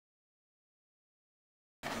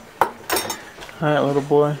Alright, little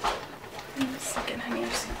boy. Wait a second, honey.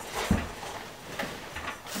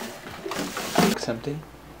 It's empty?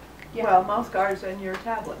 Yeah. Well, mouth guards and your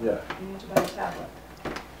tablet. Yeah. You need to buy a tablet.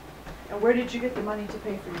 And where did you get the money to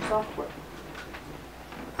pay for your software?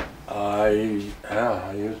 I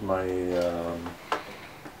used my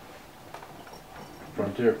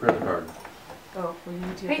Frontier credit card. Oh, well, you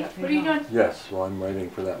need to get Hey, that paid what are you off. doing? Yes, well I'm waiting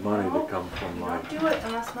for that money No, to come from You my don't do it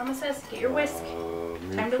unless Mama says get your whisk. Time to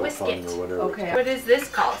mutual whisk fund it. or whatever. Okay. What is this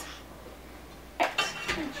called? Sure,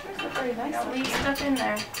 it's very nice. Don't leave stuff in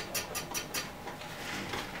there.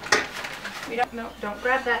 We don't. No, don't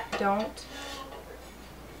grab that. Don't.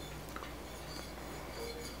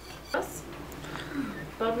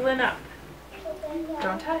 Bubbling up.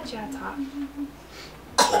 Don't touch. Yeah, it's hot. Do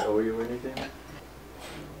I owe you anything?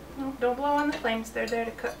 No, don't blow on the flames. They're there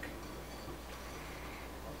to cook.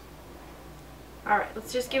 All right,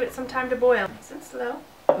 let's just give it some time to boil. Nice and slow.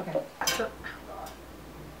 Okay. So,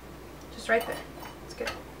 just right there. It's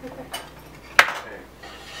good. Right there.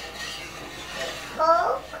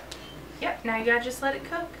 Okay. Yep. Now you gotta just let it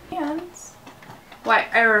cook. Hands. Why?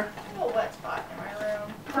 Or A wet spot in my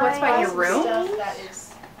room. wet spot in your room? Stuff that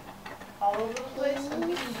is all over the place, and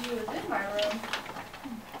he was in my room.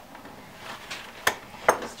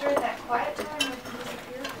 Just during that quiet time when he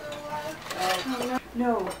disappeared for a while.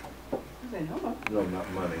 No. Okay, no. No, not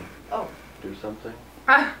money. Oh. Do something?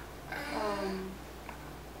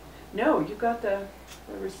 No, you got the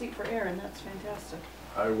receipt for Aaron. That's fantastic.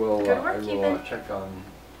 I will, Good work, Ethan. check on,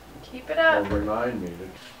 Keep it or up. remind me to.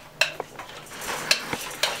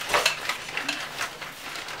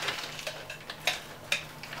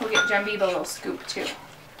 We'll get Jumbeeb a little scoop too.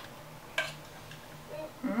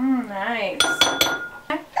 Nice.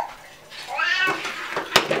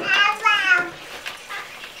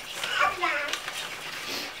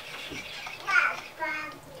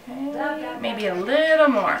 Okay, maybe a little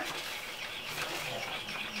more.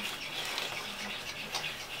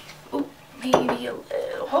 Ooh, maybe a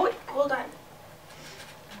little. Hold on.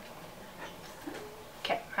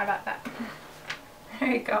 Okay, how about that?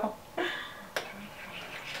 There you go.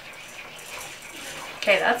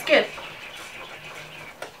 Okay, that's good.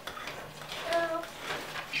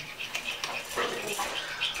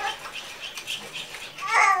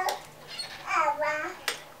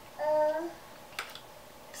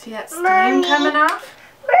 See that steam coming off?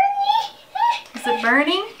 Is it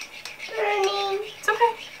burning? It's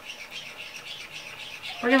okay.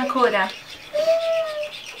 We're gonna cool it down.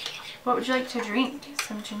 What would you like to drink?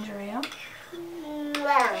 Some ginger ale?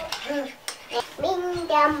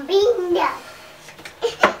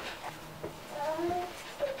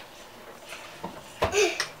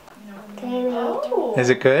 Oh. Is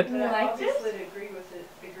it good? You like this? Obviously, agree with his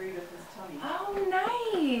tummy. Oh,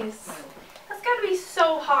 nice. That's gotta be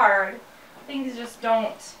so hard. Things just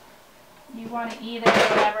don't. You want to eat it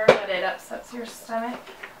or whatever, but it upsets your stomach.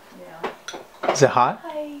 Yeah. Is it hot?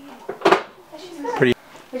 Hi. Pretty.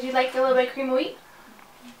 Would you like a little bit of cream of wheat?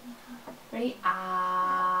 Ready?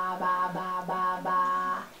 Ah, ba, ba, ba,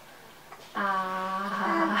 ba.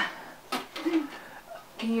 Ah.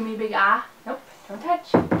 Can you give me a big ah? Nope, don't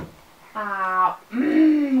touch. Ah,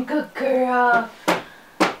 good girl.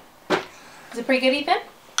 Is it pretty good, Ethan?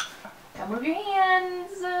 Come move your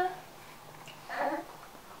hands.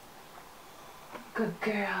 Good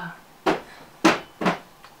girl.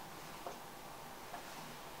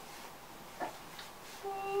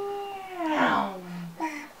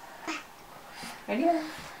 Ready?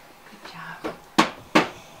 Good job.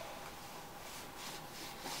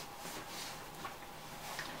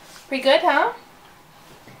 Pretty good, huh?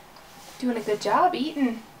 Doing a good job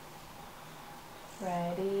eating.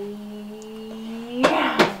 Ready?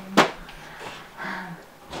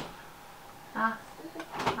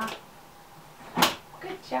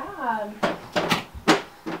 Good job.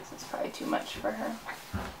 This is probably too much for her.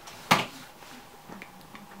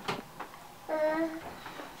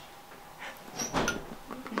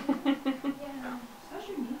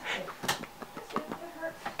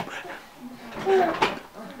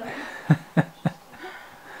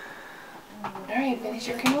 Alright, finish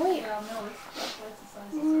your cream of wheat.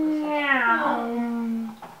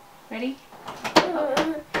 Ready?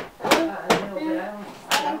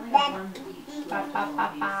 Ba, ba,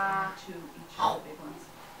 ba, ba.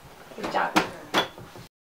 Good job.